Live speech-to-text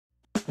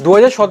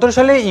2017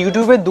 সালে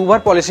ইউটিউবে দুবার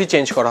পলিসি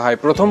চেঞ্জ করা হয়।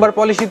 প্রথমবার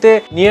পলিসিতে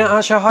নিয়ে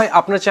আসা হয়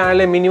আপনার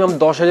চ্যানেলে মিনিমাম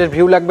 10,000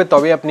 ভিউ লাগবে,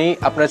 তবে আপনি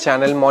আপনার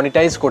চ্যানেল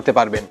মনিটাইজ করতে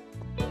পারবেন।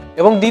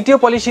 এবং দ্বিতীয়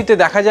পলিসিতে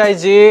দেখা যায়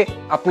যে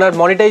আপনার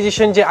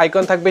মনিটাইজেশন যে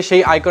আইকন থাকবে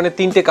সেই আইকনে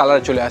 3টে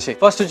কালার চলে আসে।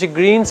 ফার্স্ট হচ্ছে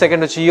গ্রিন,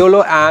 সেকেন্ড হচ্ছে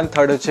ইয়েলো অ্যান্ড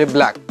থার্ড হচ্ছে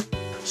ব্ল্যাক।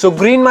 সো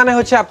গ্রিন মানে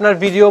হচ্ছে আপনার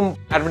ভিডিও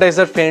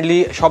অ্যাডভার্টাইজার ফ্রেন্ডলি,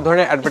 সব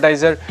ধরনের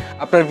অ্যাডভার্টাইজার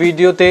আপনার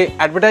ভিডিওতে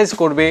অ্যাডভার্টাইজ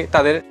করবে,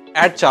 তাদের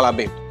অ্যাড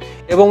চালাবে।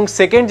 এবং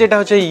সেকেন্ড যেটা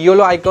হচ্ছে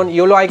ইয়েলো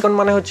আইকন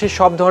মানে হচ্ছে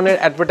সব ধরনের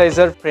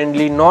অ্যাডভার্টাইজার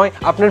ফ্রেন্ডলি নয়,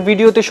 আপনার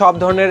ভিডিওতে সব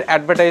ধরনের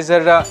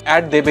অ্যাডভার্টাইজাররা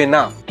অ্যাড দেবে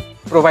না,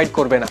 প্রোভাইড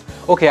করবে না।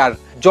 ওকে, আর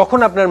যখন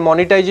আপনার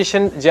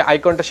মনিটাইজেশন যে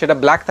আইকনটা সেটা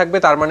ব্ল্যাক থাকবে,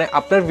 তার মানে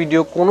আপনার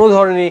ভিডিও কোনো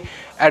ধরনের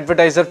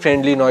অ্যাডভার্টাইজার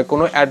ফ্রেন্ডলি নয়,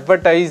 কোনো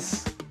অ্যাডভার্টাইজ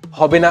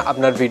হবে না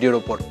আপনার ভিডিওর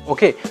উপর।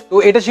 ওকে, তো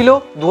এটা ছিল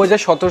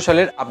 2017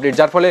 সালের আপডেট,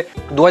 যার ফলে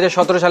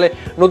 2017 সালে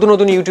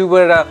নতুন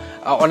ইউটিউবাররা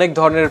অনেক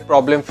ধরনের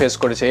প্রবলেম ফেস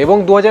করেছে। এবং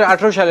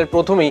 2018 সালের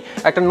প্রথমেই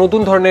একটা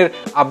নতুন ধরনের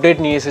আপডেট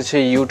নিয়ে এসেছে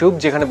ইউটিউব,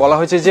 যেখানে বলা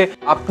হয়েছে যে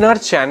আপনার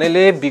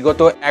চ্যানেলে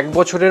বিগত 1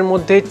 বছরের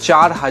মধ্যে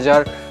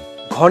 4000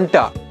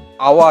 ঘন্টা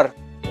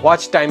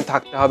ওয়াচ টাইম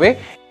থাকতে হবে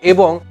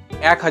এবং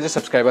 1000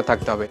 সাবস্ক্রাইবার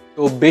থাকতে হবে।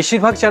 তো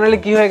বেশিরভাগ চ্যানেলে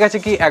কি হয়ে গেছে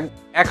কি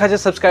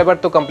 1000 সাবস্ক্রাইবার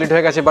তো কমপ্লিট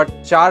হয়ে গেছে, বাট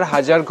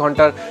 4000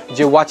 ঘন্টার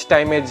যে ওয়াচ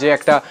টাইমের যে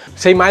একটা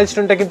সেই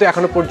মাইলস্টোনটা কিন্তু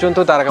এখনো পর্যন্ত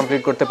তারা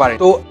কমপ্লিট করতে পারে।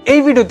 তো এই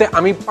ভিডিওতে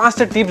আমি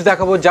 5টা টিপস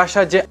দেখাবো, যার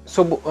সাহায্যে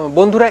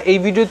বন্ধুরা এই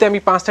ভিডিওতে আমি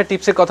 5টা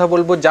টিপসের কথা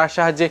বলবো, যার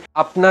সাহায্যে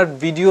আপনার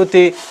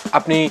ভিডিওতে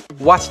আপনি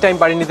ওয়াচ টাইম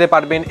বাড়িয়ে নিতে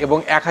পারবেন এবং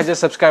 1000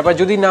 সাবস্ক্রাইবার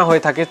যদি না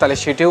হয়ে থাকে তাহলে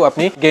সেটাও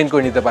আপনি গেইন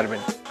করে নিতে পারবেন।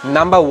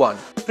 Number 1,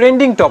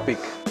 trending topic.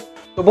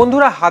 তো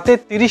বন্ধুরা, হাতে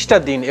 30টা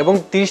দিন এবং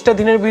 30টা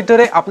দিনের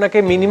ভিতরে আপনাকে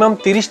মিনিমাম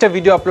 30টা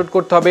ভিডিও আপলোড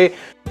করতে হবে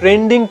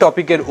ট্রেন্ডিং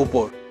টপিকের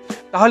উপর।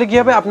 তাহলে কি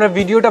হবে, আপনার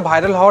ভিডিওটা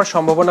ভাইরাল হওয়ার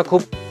সম্ভাবনা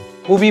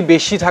খুবই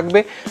বেশি থাকবে,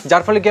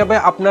 যার ফলে কি হবে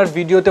আপনার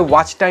ভিডিওতে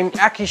ওয়াচ টাইম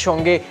একই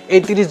সঙ্গে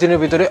এই 30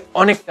 দিনের ভিতরে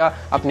অনেকটা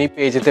আপনি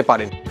পেয়ে যেতে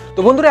পারেন। তো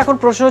বন্ধুরা, এখন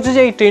প্রশ্ন হচ্ছে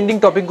যে এই ট্রেন্ডিং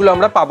টপিকগুলো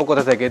আমরা পাবো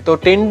কোথা থেকে? তো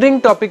ট্রেন্ডিং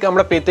টপিক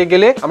আমরা পেতে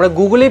গেলে আমরা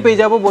গুগলেই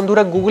পেয়ে যাবো।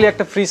 বন্ধুরা, গুগলে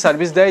একটা ফ্রি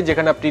সার্ভিস দেয়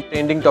যেখানে আপনি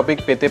ট্রেন্ডিং টপিক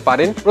পেতে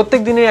পারেন।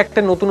 প্রত্যেক দিনে একটা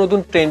নতুন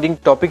ট্রেন্ডিং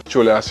টপিক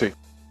চলে আসে,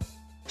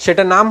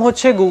 সেটা নাম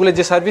হচ্ছে গুগলের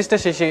যে সার্ভিসটা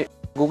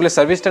গুগলের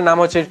সার্ভিসটার নাম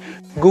হচ্ছে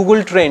গুগল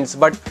ট্রেন্ডস।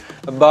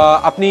 বা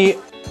আপনি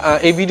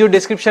এই ভিডিও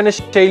ডেসক্রিপশনে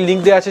সেই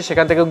লিঙ্ক দেওয়া আছে,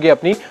 সেখান থেকেও গিয়ে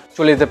আপনি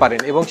চলে যেতে পারেন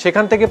এবং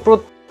সেখান থেকে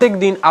প্রত্যেক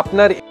দিন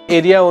আপনার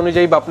এরিয়া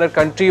অনুযায়ী বা আপনার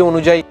কান্ট্রি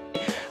অনুযায়ী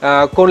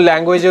কোন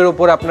ল্যাঙ্গুয়েজের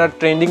ওপর আপনার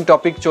ট্রেন্ডিং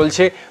টপিক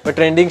চলছে বা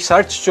ট্রেন্ডিং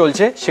সার্চ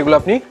চলছে সেগুলো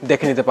আপনি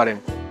দেখে নিতে পারেন।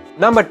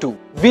 নাম্বার 2,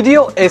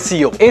 ভিডিও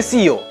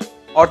এসইও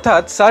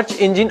অর্থাৎ সার্চ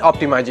ইঞ্জিন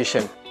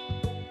অপটিমাইজেশন।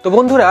 তো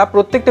বন্ধুরা,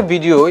 প্রত্যেকটা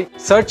ভিডিওয়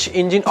সার্চ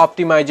ইঞ্জিন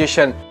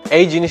অপটিমাইজেশন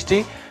এই জিনিসটি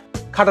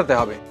খাটাতে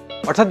হবে,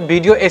 অর্থাৎ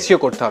ভিডিও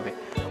এসইও করতে হবে।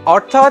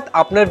 অর্থাৎ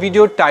আপনার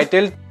ভিডিও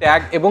টাইটেল,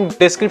 ট্যাগ এবং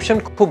ডেসক্রিপশন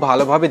খুব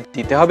ভালোভাবে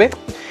দিতে হবে,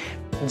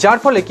 যার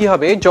ফলে কি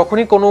হবে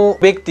যখনই কোনো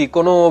ব্যক্তি,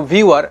 কোনো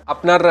ভিউয়ার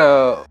আপনার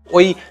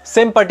ওই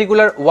সেম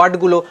পার্টিকুলার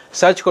ওয়ার্ডগুলো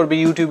সার্চ করবে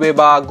ইউটিউবে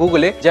বা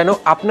গুগলে, যেন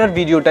আপনার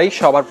ভিডিওটাই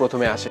সবার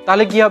প্রথমে আসে।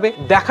 তাহলে কি হবে,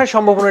 দেখার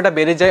সম্ভাবনাটা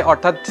বেড়ে যায়।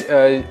 অর্থাৎ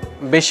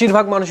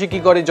বেশিরভাগ মানুষই কি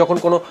করে, যখন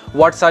কোনো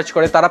ওয়ার্ড সার্চ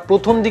করে তারা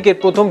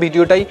প্রথম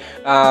ভিডিওটাই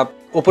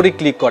ওপরে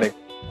ক্লিক করে।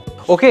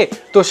 ওকে,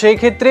 তো সেই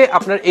ক্ষেত্রে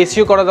আপনার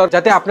এসইও করা দরকার,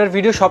 যাতে আপনার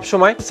ভিডিও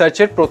সবসময়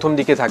সার্চের প্রথম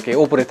দিকে থাকে,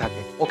 ওপরে থাকে।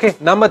 ওকে,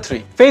 নাম্বার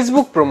 3,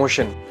 ফেসবুক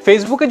প্রমোশন।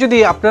 ফেসবুকে যদি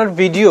আপনার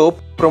ভিডিও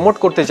প্রমোট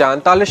করতে চান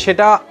তাহলে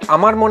সেটা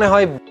আমার মনে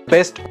হয়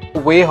বেস্ট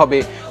ওয়ে হবে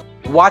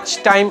ওয়াচ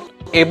টাইম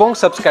এবং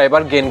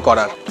সাবস্ক্রাইবার গেইন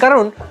করার।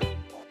 কারণ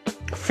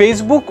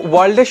ফেসবুক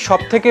ওয়ার্ল্ডের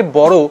সবথেকে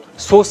বড়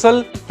সোশ্যাল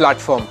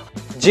প্ল্যাটফর্ম,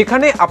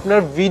 যেখানে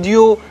আপনার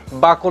ভিডিও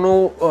বা কোনো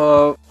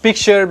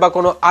পিকচার বা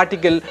কোনো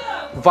আর্টিকেল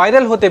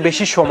ভাইরাল হতে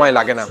বেশি সময়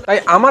লাগে না। তাই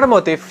আমার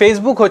মতে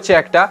ফেসবুক হচ্ছে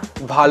একটা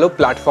ভালো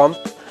প্ল্যাটফর্ম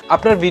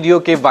আপনার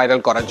ভিডিওকে ভাইরাল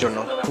করার জন্য।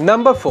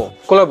 Number 4,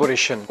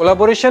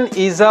 collaboration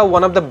is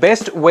one of the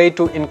best way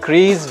to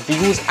increase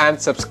views and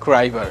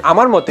subscriber.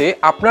 আমার মতে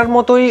আপনার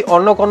মতোই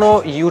অন্য কোনো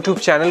ইউটিউব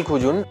চ্যানেল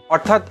খুঁজুন,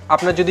 অর্থাৎ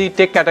আপনার যদি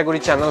টেক ক্যাটাগরি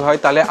চ্যানেল হয়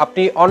তাহলে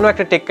আপনি অন্য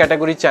একটা টেক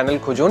ক্যাটাগরি চ্যানেল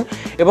খুঁজুন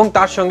এবং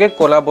তার সঙ্গে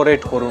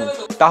কোলাবোরেট করুন।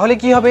 তাহলে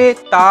কি হবে,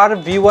 তার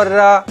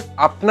ভিউয়াররা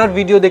আপনার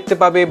ভিডিও দেখতে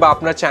পাবে বা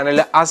আপনার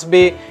চ্যানেলে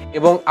আসবে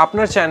এবং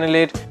আপনার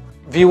চ্যানেলের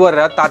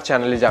ভিউয়াররা তার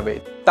চ্যানেলে যাবে।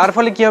 তার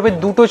ফলে কি হবে,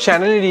 দুটো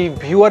চ্যানেলেরই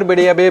ভিউয়ার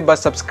বেড়ে যাবে বা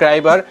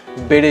সাবস্ক্রাইবার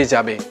বেড়ে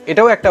যাবে।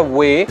 এটাও একটা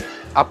ওয়ে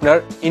আপনার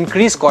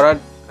ইনক্রিজ করার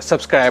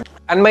subscribe.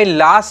 And my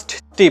last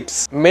tips,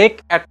 make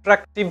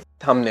attractive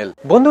thumbnail.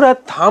 বন্ধুরা,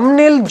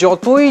 থাম্বনেল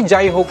যতই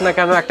যাই হোক না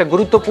কেন একটা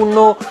গুরুত্বপূর্ণ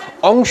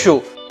অংশ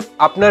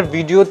আপনার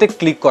ভিডিওতে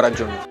ক্লিক করার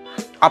জন্য।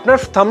 আপনার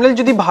থাম্বনেল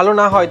যদি ভালো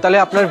না হয় তাহলে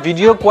আপনার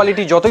ভিডিও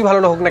কোয়ালিটি যতই ভালো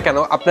না হোক না কেন,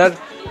 আপনার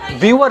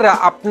ভিউয়াররা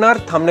আপনার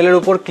থাম্বনেলের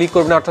উপর ক্লিক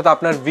করবে না, অর্থাৎ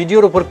আপনার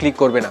ভিডিওর উপর ক্লিক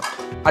করবে না।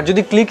 আর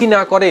যদি ক্লিকই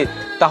না করে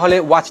তাহলে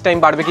ওয়াচ টাইম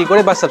বাড়বে কি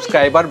করে বা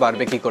সাবস্ক্রাইবার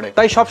বাড়বে কি করে?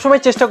 তাই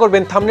সবসময় চেষ্টা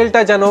করবেন থাম্বনেলটা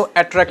যেন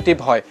অ্যাট্রাকটিভ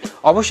হয়।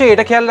 অবশ্যই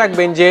এটা খেয়াল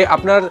রাখবেন যে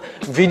আপনার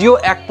ভিডিও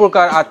এক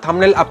প্রকার আর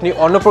থাম্বনেল আপনি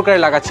অন্য প্রকারে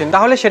লাগাচ্ছেন,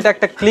 তাহলে সেটা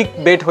একটা ক্লিক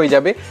বেট হয়ে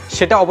যাবে।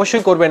 সেটা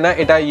অবশ্যই করবেন না,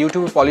 এটা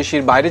ইউটিউব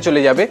পলিসির বাইরে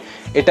চলে যাবে,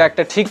 এটা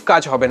একটা ঠিক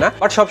কাজ হবে না।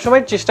 বাট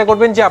সবসময় চেষ্টা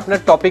করবেন যে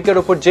আপনার টপিকের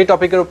উপর, যে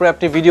টপিকের উপর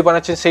আপনি ভিডিও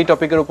বানাচ্ছেন সেই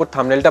টপিকের উপর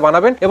থাম্বনেলটা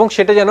বানাবেন এবং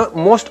সেটা যেন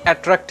মোস্ট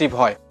অ্যাট্রাকটিভ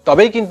হয়,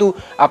 তবেই কিন্তু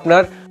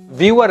আপনার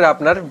ভিউয়াররা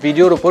আপনার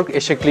ভিডিওর উপর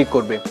এসে ক্লিক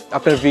করবে,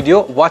 আপনার ভিডিও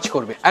ওয়াচ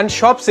করবে। অ্যান্ড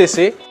সব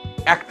শেষে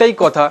একটাই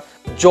কথা,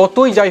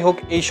 যতই যাই হোক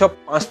এইসব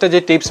 5টা যে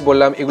টিপস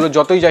বললাম এগুলো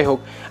যতই যাই হোক,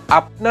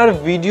 আপনার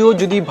ভিডিও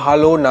যদি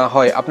ভালো না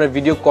হয়, আপনার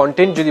ভিডিও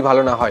কন্টেন্ট যদি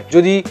ভালো না হয়,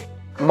 যদি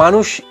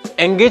মানুষ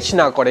এঙ্গেজ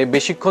না করে,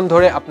 বেশিক্ষণ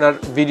ধরে আপনার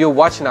ভিডিও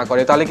ওয়াচ না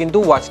করে, তাহলে কিন্তু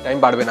ওয়াচ টাইম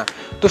বাড়বে না।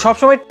 তো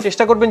সবসময়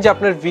চেষ্টা করবেন যে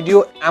আপনার ভিডিও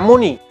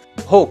এমনই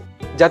হোক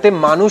যাতে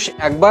মানুষ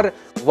একবার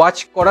ওয়াচ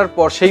করার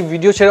পর সেই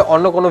ভিডিও ছেড়ে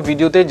অন্য কোনো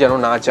ভিডিওতে যেন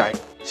না যায়,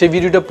 সেই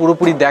ভিডিওটা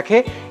পুরোপুরি দেখে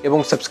এবং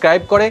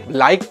সাবস্ক্রাইব করে,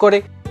 লাইক করে,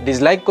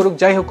 ডিসলাইক করুক,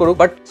 যাই হোক করুক,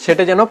 বাট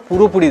সেটা যেন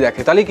পুরোপুরি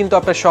দেখে, তাহলেই কিন্তু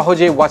আপনার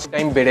সহজে ওয়াচ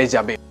টাইম বেড়ে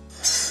যাবে।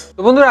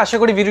 তো বন্ধুরা, আশা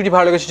করি ভিডিওটি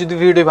ভালো লেগেছে। যদি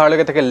ভিডিওটি ভালো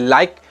লেগে থাকে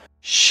লাইক,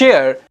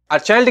 শেয়ার আর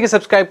চ্যানেলটিকে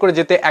সাবস্ক্রাইব করে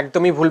যেতে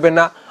একদমই ভুলবেন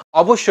না।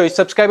 অবশ্যই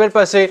সাবস্ক্রাইবের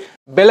পাশে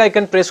বেল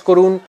আইকন প্রেস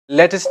করুন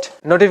লেটেস্ট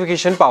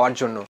নোটিফিকেশন পাওয়ার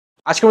জন্য।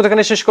 আজকের মতো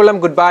এখানে শেষ করলাম।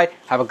 Good bye,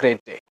 have a great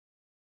day.